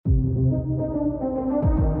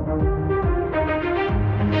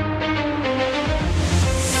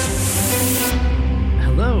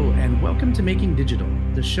Welcome to Making Digital,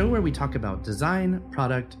 the show where we talk about design,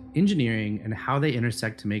 product, engineering, and how they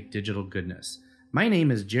intersect to make digital goodness. My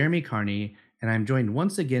name is Jeremy Carney, and I'm joined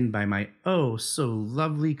once again by my oh so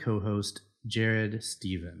lovely co-host, Jared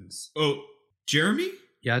Stevens. Oh, Jeremy?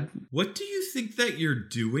 Yeah? What do you think that you're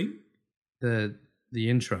doing? The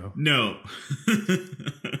intro. No.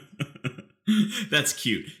 That's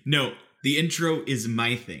cute. No, the intro is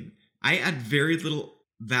my thing. I add very little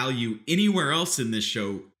value anywhere else in this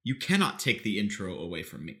show. You cannot take the intro away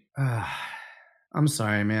from me. I'm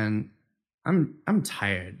sorry, man. I'm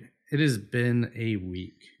tired. It has been a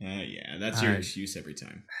week. Yeah, that's your excuse every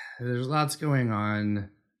time. There's lots going on.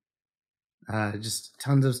 Just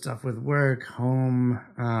tons of stuff with work, home.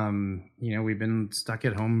 We've been stuck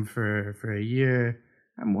at home for a year.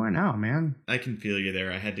 I'm worn out, man. I can feel you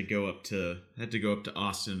there. I had to go up to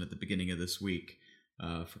Austin at the beginning of this week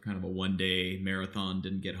for kind of a one-day marathon.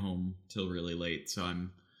 Didn't get home till really late, so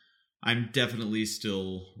I'm definitely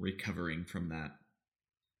still recovering from that.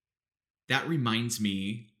 That reminds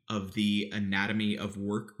me of the Anatomy of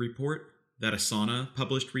Work report that Asana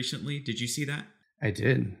published recently. Did you see that? I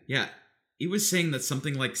did. Yeah. It was saying that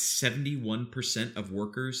something like 71% of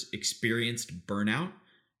workers experienced burnout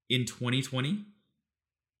in 2020.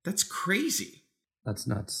 That's crazy. That's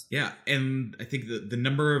nuts. Yeah. And I think the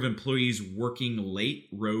number of employees working late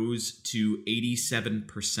rose to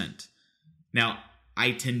 87%. Now,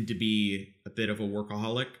 I tend to be a bit of a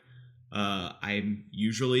workaholic. I'm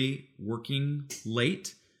usually working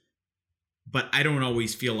late, but I don't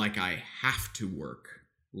always feel like I have to work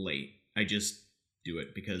late. I just do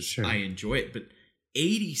it because I enjoy it. But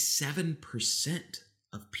 87%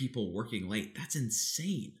 of people working late, that's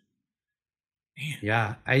insane. Man.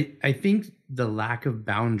 Yeah, I think the lack of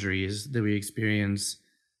boundaries that we experience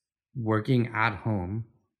working at home,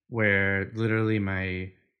 where literally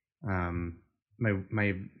my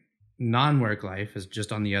non-work life is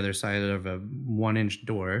just on the other side of a 1-inch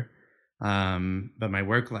door, but my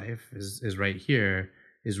work life is right here,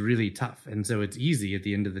 is really tough. And so it's easy at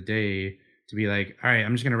the end of the day to be like, all right,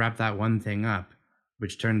 I'm just going to wrap that one thing up,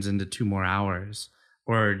 which turns into 2 more hours,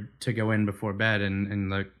 or to go in before bed and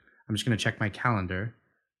look, I'm just going to check my calendar,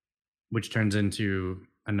 which turns into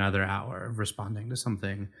another hour of responding to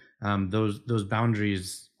something. Those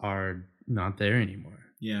boundaries are not there anymore.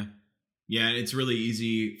 Yeah. Yeah, it's really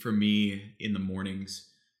easy for me in the mornings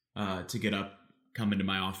to get up, come into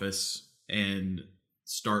my office, and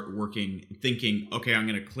start working, thinking, okay, I'm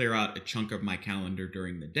going to clear out a chunk of my calendar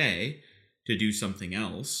during the day to do something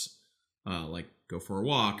else, like go for a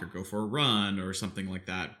walk or go for a run or something like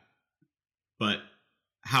that. But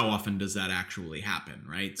how often does that actually happen,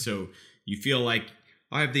 right? So you feel like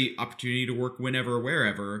I have the opportunity to work whenever,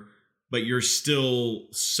 wherever, but you're still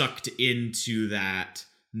sucked into that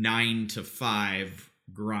 9 to 5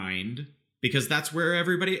 grind because that's when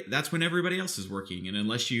everybody else is working. And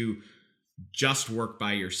unless you just work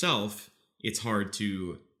by yourself, it's hard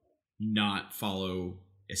to not follow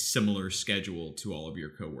a similar schedule to all of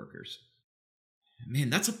your coworkers.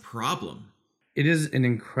 Man, that's a problem. It is an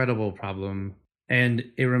incredible problem. And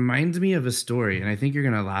it reminds me of a story, and I think you're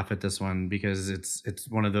going to laugh at this one because it's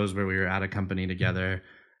one of those where we were at a company together.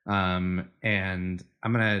 And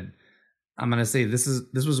I'm going to say this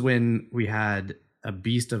was when we had a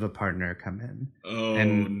beast of a partner come in. Oh,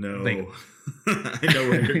 and no. I know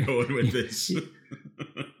where you're going with this.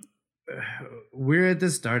 We're at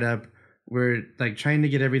this startup. We're like trying to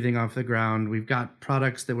get everything off the ground. We've got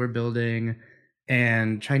products that we're building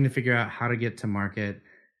and trying to figure out how to get to market.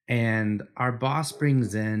 And our boss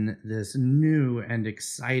brings in this new and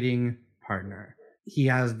exciting partner. He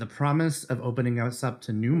has the promise of opening us up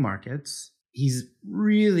to new markets. He's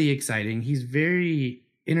really exciting. He's very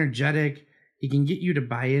energetic. He can get you to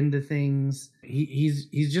buy into things.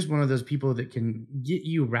 He's just one of those people that can get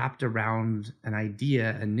you wrapped around an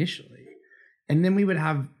idea initially. And then we would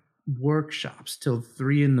have workshops till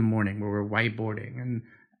 3 a.m. where we're whiteboarding. And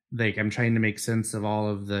like, I'm trying to make sense of all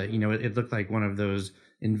of the, it looked like one of those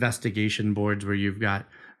investigation boards where you've got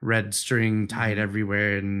red string tied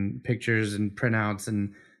everywhere and pictures and printouts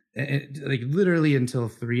and like literally until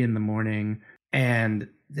 3 a.m. And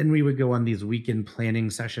then we would go on these weekend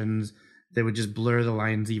planning sessions that would just blur the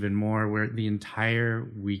lines even more, where the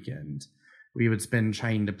entire weekend we would spend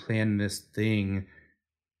trying to plan this thing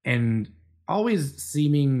and always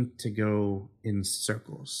seeming to go in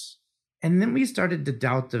circles. And then we started to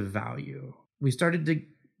doubt the value. We started to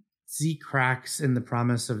see cracks in the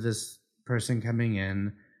promise of this person coming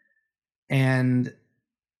in, and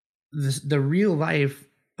the real life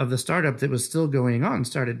of the startup that was still going on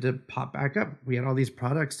started to pop back up. We had all these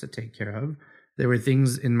products to take care of There were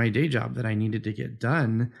things in my day job that I needed to get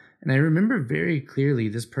done. And I remember very clearly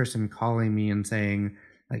this person calling me and saying,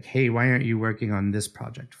 like, hey, why aren't you working on this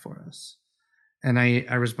project for us? And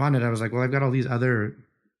I responded, I was like, well, I've got all these other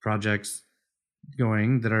projects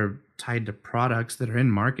going that are tied to products that are in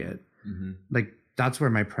market. Mm-hmm. Like, that's where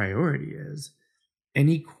my priority is. And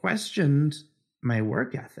he questioned my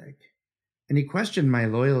work ethic and he questioned my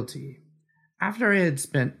loyalty. After I had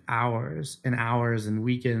spent hours and hours and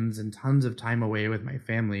weekends and tons of time away with my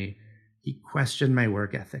family, he questioned my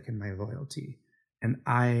work ethic and my loyalty, and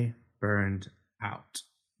I burned out.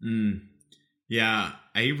 Yeah,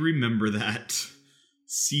 I remember that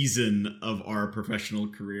season of our professional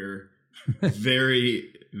career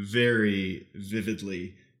very, very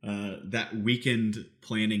vividly. That weekend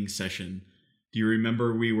planning session. Do you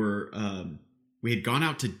remember we had gone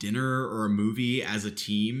out to dinner or a movie as a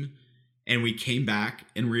team, and we came back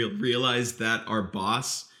and realized that our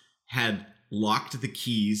boss had locked the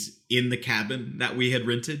keys in the cabin that we had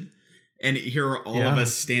rented. And here are all of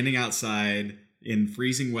us standing outside in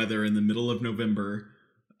freezing weather in the middle of November.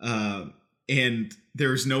 And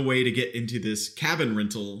there's no way to get into this cabin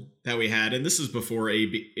rental that we had. And this is before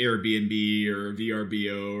Airbnb or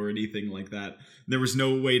VRBO or anything like that. There was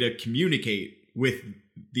no way to communicate with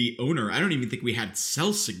the owner. I don't even think we had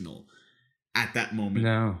cell signal at that moment.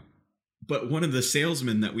 No. But one of the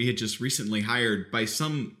salesmen that we had just recently hired, by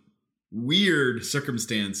some weird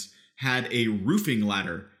circumstance, had a roofing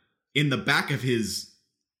ladder in the back of his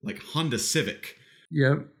like Honda Civic.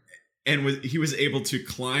 Yep. And he was able to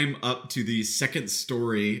climb up to the second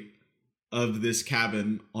story of this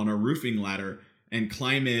cabin on a roofing ladder and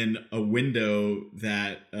climb in a window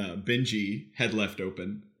that Benji had left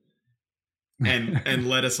open and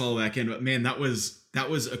let us all back in. But man, that was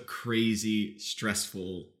a crazy,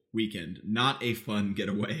 stressful weekend. Not a fun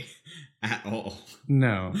getaway at all.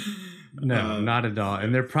 No, not at all.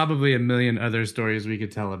 And there are probably a million other stories we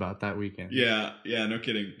could tell about that weekend. Yeah, no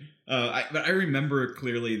kidding. But I remember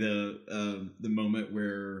clearly the moment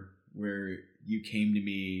where you came to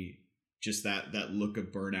me, just that look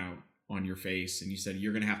of burnout on your face, and you said,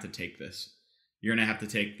 "You're going to have to take this. You're going to have to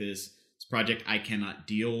take this project. I cannot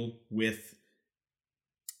deal with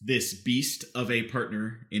this beast of a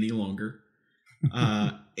partner any longer."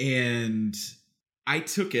 And I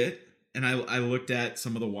took it, and I looked at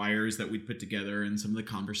some of the wires that we put together and some of the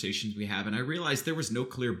conversations we have, and I realized there was no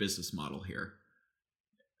clear business model here.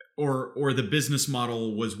 Or the business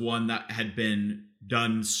model was one that had been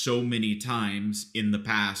done so many times in the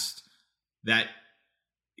past that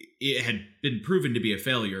it had been proven to be a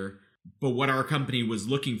failure. But what our company was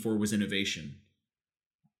looking for was innovation.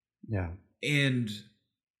 Yeah. And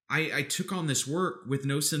I took on this work with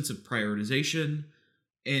no sense of prioritization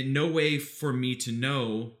and no way for me to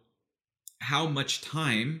know how much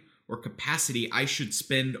time or capacity I should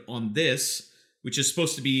spend on this, which is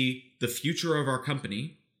supposed to be the future of our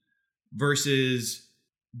company, versus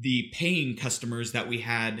the paying customers that we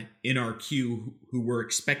had in our queue who were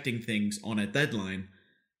expecting things on a deadline.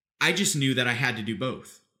 I just knew that I had to do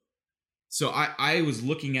both. So I was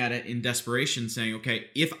looking at it in desperation saying, okay,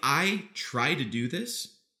 if I try to do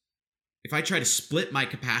this, if I try to split my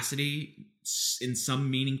capacity in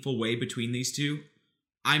some meaningful way between these two,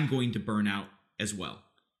 I'm going to burn out as well.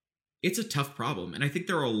 It's a tough problem. And I think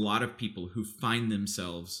there are a lot of people who find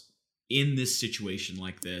themselves in this situation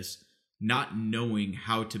like this, not knowing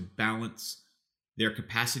how to balance their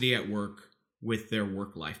capacity at work with their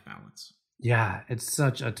work-life balance. Yeah, it's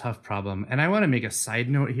such a tough problem. And I want to make a side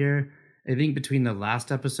note here. I think between the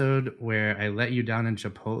last episode where I let you down in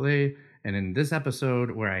Chipotle and in this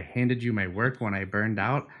episode where I handed you my work when I burned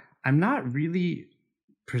out, I'm not really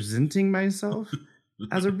presenting myself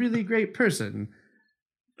as a really great person.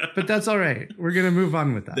 But that's all right. We're going to move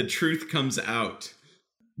on with that. The truth comes out.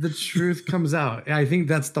 The truth comes out. I think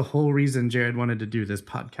that's the whole reason Jared wanted to do this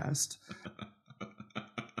podcast.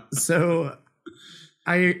 So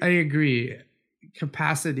I agree.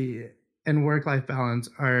 Capacity and work-life balance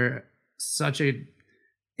are such a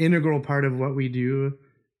integral part of what we do.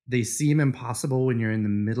 They seem impossible when you're in the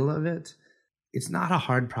middle of it. It's not a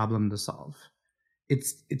hard problem to solve.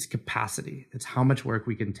 It's capacity. It's how much work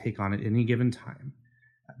we can take on at any given time.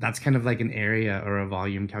 That's kind of like an area or a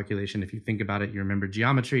volume calculation. If you think about it, you remember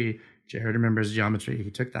geometry. Jared remembers geometry. He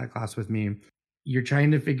took that class with me. You're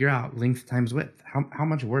trying to figure out length times width. How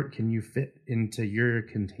much work can you fit into your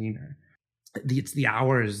container? It's the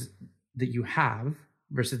hours that you have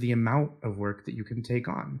versus the amount of work that you can take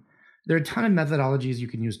on. There are a ton of methodologies you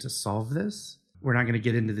can use to solve this. We're not going to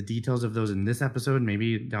get into the details of those in this episode.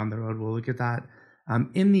 Maybe down the road we'll look at that.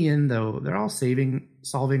 In the end, though, they're all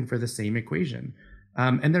solving for the same equation.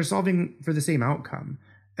 And they're solving for the same outcome,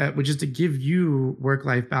 which is to give you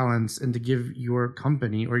work-life balance and to give your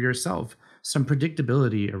company or yourself some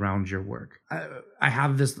predictability around your work. I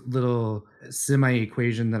have this little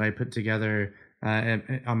semi-equation that I put together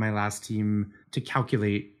on my last team to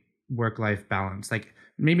calculate work-life balance. Like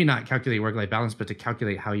maybe not calculate work-life balance, but to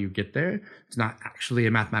calculate how you get there. It's not actually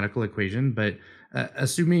a mathematical equation, but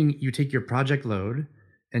assuming you take your project load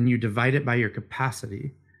and you divide it by your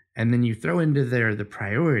capacity, and then you throw into there the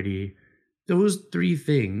priority, those three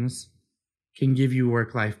things can give you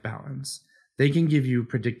work-life balance. They can give you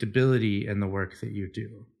predictability in the work that you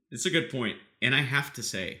do. It's a good point. And I have to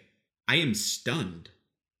say, I am stunned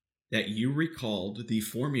that you recalled the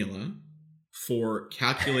formula for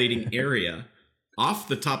calculating area off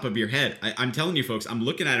the top of your head. I'm telling you, folks, I'm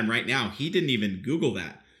looking at him right now. He didn't even Google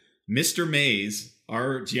that. Mr. Mays,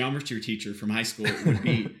 our geometry teacher from high school, would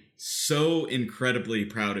be so incredibly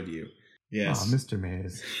proud of you. Yes. Oh, Mr.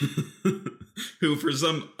 Mays. Who, for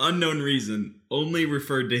some unknown reason, only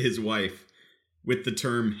referred to his wife with the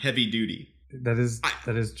term heavy duty. That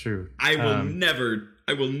is true. I will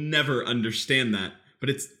never understand that. But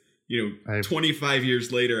it's, 25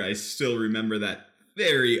 years later, I still remember that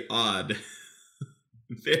very odd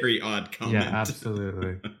comment. Yeah,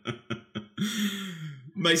 absolutely.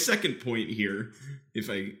 My second point here, if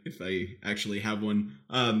I actually have one,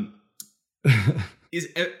 is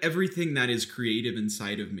everything that is creative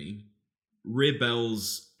inside of me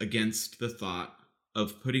rebels against the thought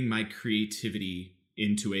of putting my creativity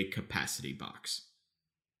into a capacity box.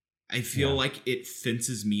 I feel like it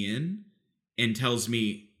fences me in and tells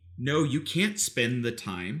me, no, you can't spend the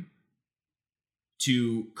time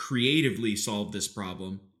to creatively solve this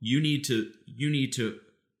problem. You need to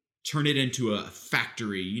turn it into a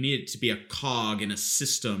factory. You need it to be a cog in a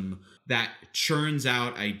system that churns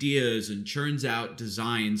out ideas and churns out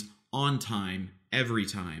designs on time, every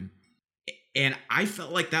time. And I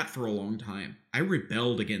felt like that for a long time. I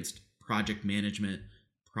rebelled against project management,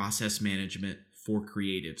 process management for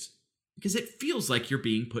creatives, because it feels like you're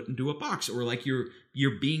being put into a box, or like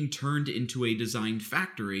you're being turned into a design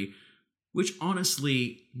factory, which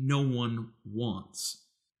honestly no one wants.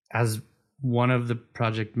 As one of the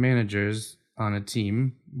project managers on a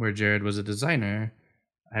team where Jared was a designer,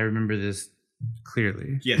 I remember this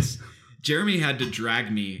clearly. Yes. Jeremy had to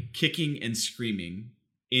drag me kicking and screaming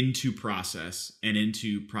into process and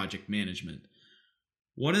into project management.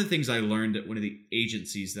 One of the things I learned at one of the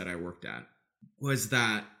agencies that I worked at was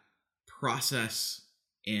that process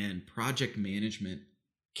and project management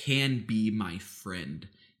can be my friend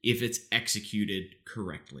if it's executed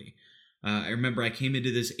correctly. I remember I came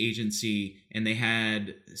into this agency and they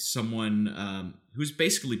had someone who was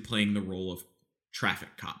basically playing the role of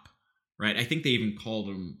traffic cop, right? I think they even called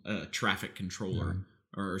him a traffic controller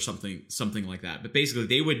or something like that. But basically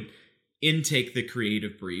they would intake the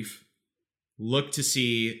creative brief, look to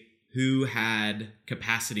see who had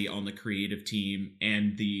capacity on the creative team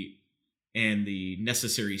and the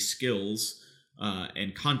necessary skills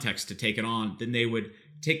and context to take it on. Then they would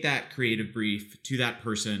take that creative brief to that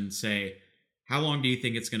person, say, how long do you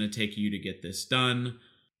think it's going to take you to get this done?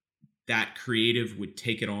 That creative would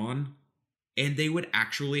take it on, and they would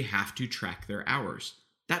actually have to track their hours.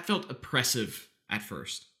 That felt oppressive at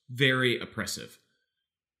first, very oppressive,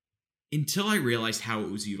 until I realized how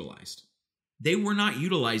it was utilized. They were not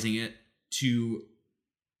utilizing it to,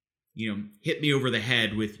 hit me over the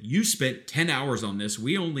head with, you spent 10 hours on this,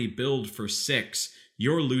 we only billed for 6,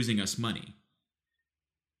 you're losing us money.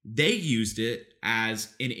 They used it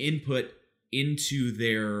as an input into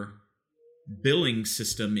their billing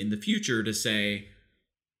system in the future to say,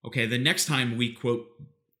 okay, the next time we quote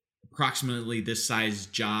approximately this size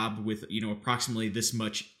job with, approximately this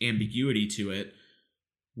much ambiguity to it,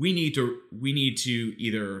 we need to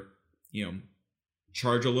either,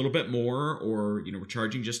 charge a little bit more, or, we're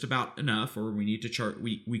charging just about enough, or we need to charge,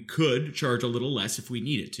 we could charge a little less if we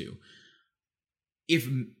needed to. If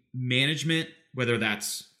management, whether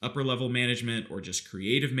that's upper level management or just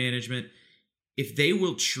creative management, if they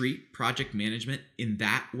will treat project management in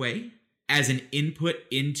that way as an input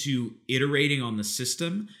into iterating on the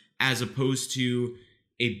system, as opposed to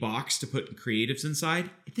a box to put creatives inside,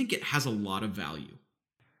 I think it has a lot of value.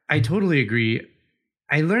 I totally agree.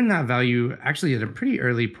 I learned that value actually at a pretty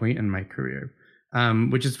early point in my career,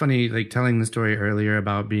 which is funny, like telling the story earlier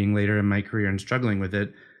about being later in my career and struggling with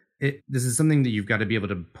it. This is something that you've got to be able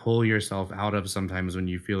to pull yourself out of sometimes when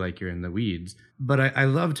you feel like you're in the weeds. But I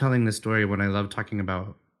love telling this story when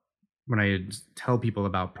I tell people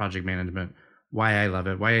about project management, why I love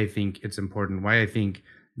it, why I think it's important, why I think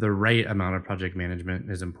the right amount of project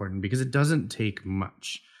management is important, because it doesn't take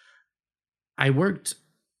much. I worked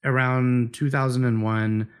around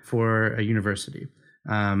 2001 for a university.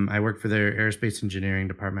 I worked for their aerospace engineering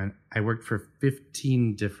department. I worked for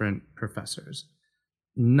 15 different professors.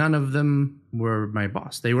 None of them were my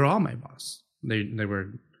boss. They were all my boss. They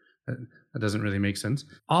were, that doesn't really make sense.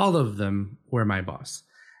 All of them were my boss.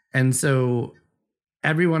 And so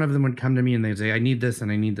every one of them would come to me and they'd say, I need this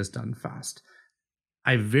and I need this done fast.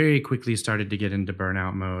 I very quickly started to get into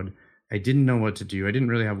burnout mode. I didn't know what to do. I didn't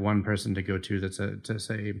really have one person to go to to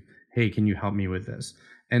say, hey, can you help me with this?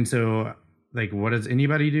 And so, like, what does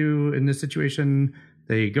anybody do in this situation?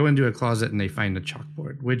 They go into a closet and they find a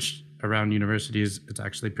chalkboard, which around universities, it's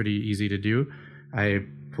actually pretty easy to do. I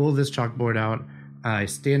pull this chalkboard out, I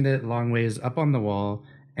stand it long ways up on the wall,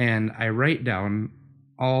 and I write down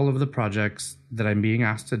all of the projects that I'm being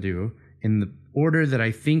asked to do in the order that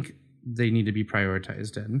I think they need to be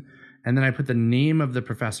prioritized in. And then I put the name of the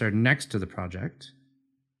professor next to the project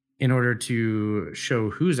in order to show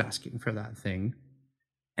who's asking for that thing.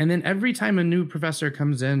 And then every time a new professor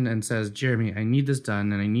comes in and says, Jeremy, I need this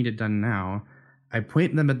done and I need it done now, I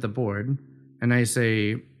point them at the board and I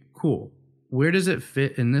say, cool, where does it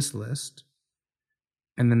fit in this list?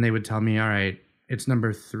 And then they would tell me, all right, it's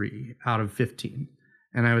number 3 out of 15.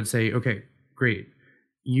 And I would say, okay, great.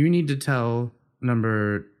 You need to tell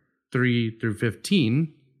number 3 through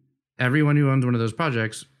 15, everyone who owns one of those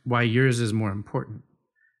projects, why yours is more important.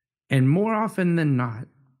 And more often than not,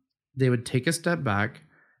 they would take a step back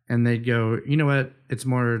and they'd go, you know what, it's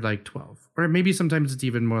more like 12. Or maybe sometimes it's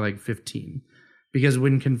even more like 15. Because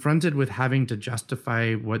when confronted with having to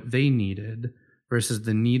justify what they needed versus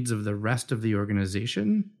the needs of the rest of the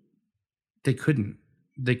organization, they couldn't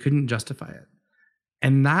justify it.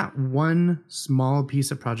 And that one small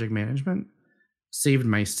piece of project management saved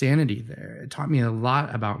my sanity there. It taught me a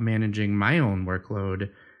lot about managing my own workload.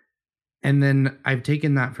 And then I've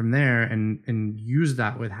taken that from there and used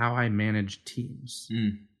that with how I manage teams.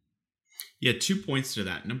 Yeah, 2 points to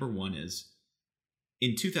that. Number one is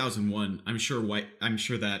in 2001, I'm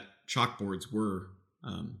sure that chalkboards were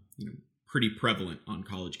pretty prevalent on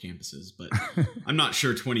college campuses, but I'm not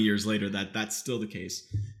sure 20 years later that that's still the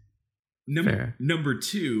case. Number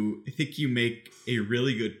two, I think you make a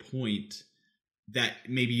really good point that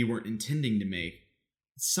maybe you weren't intending to make.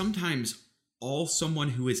 Sometimes all someone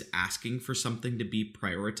who is asking for something to be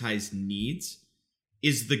prioritized needs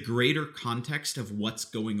is the greater context of what's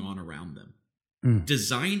going on around them.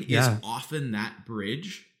 Design is often that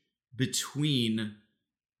bridge between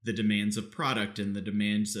the demands of product and the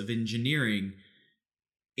demands of engineering.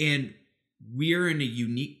 And we're in a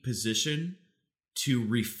unique position to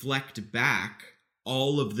reflect back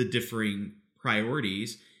all of the differing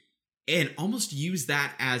priorities and almost use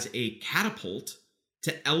that as a catapult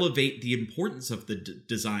to elevate the importance of the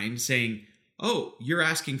design, saying, oh, you're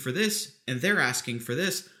asking for this and they're asking for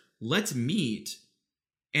this. Let's meet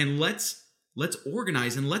and let's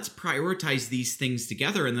organize and let's prioritize these things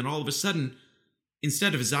together. And then all of a sudden,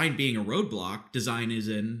 instead of design being a roadblock, design is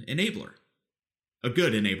an enabler. A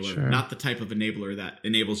good enabler, not the type of enabler that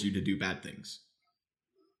enables you to do bad things.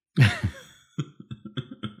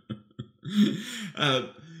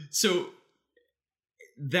 So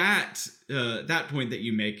that point that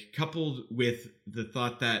you make, coupled with the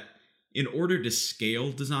thought that in order to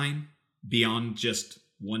scale design beyond just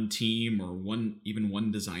one team or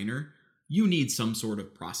one designer, you need some sort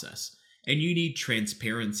of process, and you need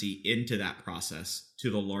transparency into that process to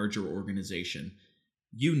the larger organization.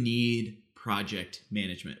 You need project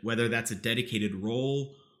management, whether that's a dedicated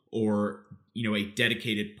role or a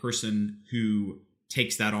dedicated person who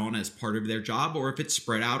takes that on as part of their job, or if it's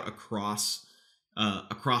spread out across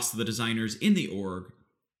the designers in the org.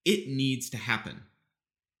 It needs to happen.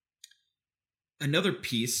 Another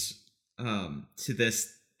piece to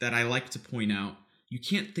this that I like to point out, you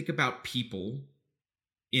can't think about people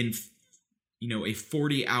in a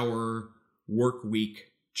 40-hour work week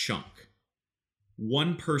chunk.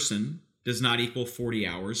 One person does not equal 40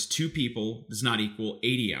 hours. 2 people does not equal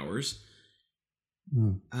 80 hours.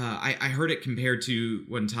 I heard it compared to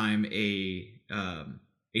one time a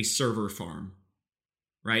server farm,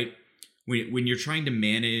 right? When you're trying to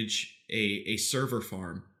manage a server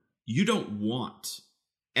farm, you don't want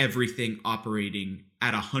everything operating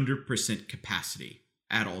at 100% capacity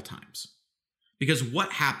at all times. Because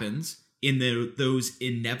what happens in those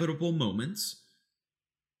inevitable moments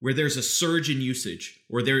where there's a surge in usage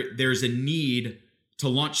or there's a need to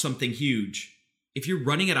launch something huge, if you're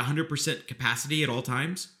running at 100% capacity at all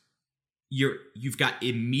times, you've got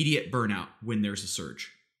immediate burnout when there's a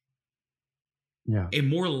surge. Yeah. A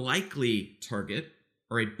more likely target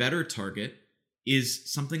or a better target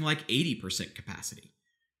is something like 80% capacity.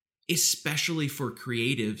 especially for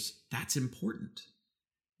creatives, that's important.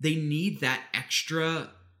 They need that extra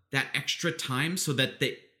time so that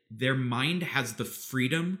their mind has the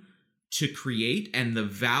freedom to create, and the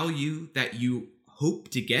value that you hope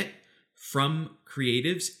to get from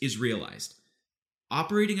creatives is realized.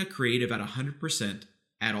 Operating a creative at 100%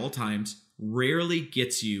 at all times rarely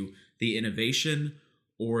gets you the innovation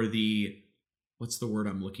or what's the word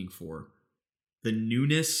I'm looking for? The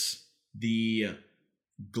newness, the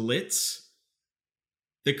glitz,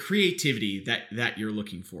 the creativity that you're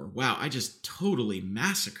looking for. Wow, I just totally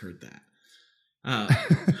massacred that.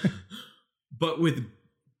 But with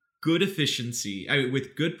good efficiency,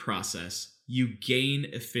 with good process, you gain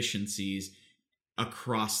efficiencies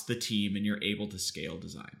across the team and you're able to scale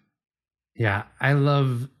design. Yeah, I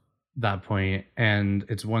love that point, and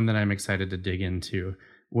it's one that I'm excited to dig into.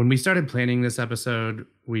 When we started planning this episode,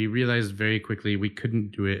 we realized very quickly we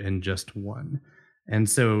couldn't do it in just one. And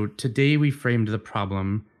so today we framed the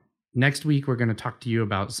problem. Next week, we're going to talk to you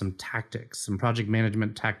about some tactics, some project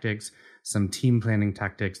management tactics, some team planning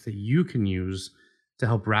tactics that you can use to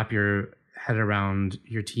help wrap your head around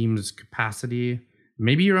your team's capacity,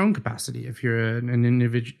 maybe your own capacity if you're an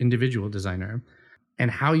individual designer, and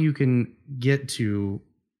how you can get to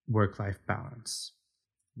work-life balance.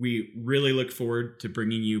 We really look forward to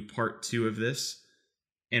bringing you part 2 of this,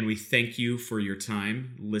 and we thank you for your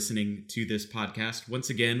time listening to this podcast. Once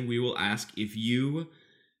again, we will ask if you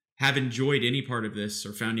have enjoyed any part of this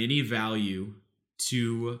or found any value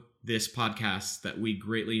to this podcast that we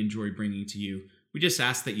greatly enjoy bringing to you. We just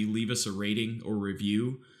ask that you leave us a rating or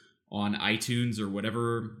review on iTunes or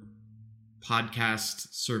whatever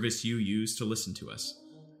podcast service you use to listen to us.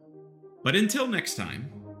 But until next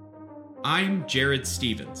time, I'm Jared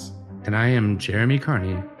Stevens. And I am Jeremy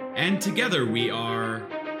Carney. And together we are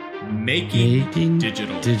Making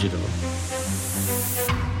Digital.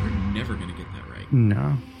 We're never going to get that right.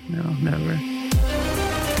 No, never.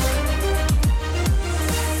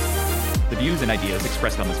 The views and ideas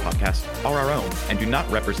expressed on this podcast are our own and do not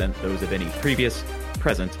represent those of any previous,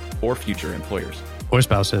 present, or future employers. Or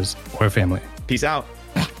spouses, or family. Peace out.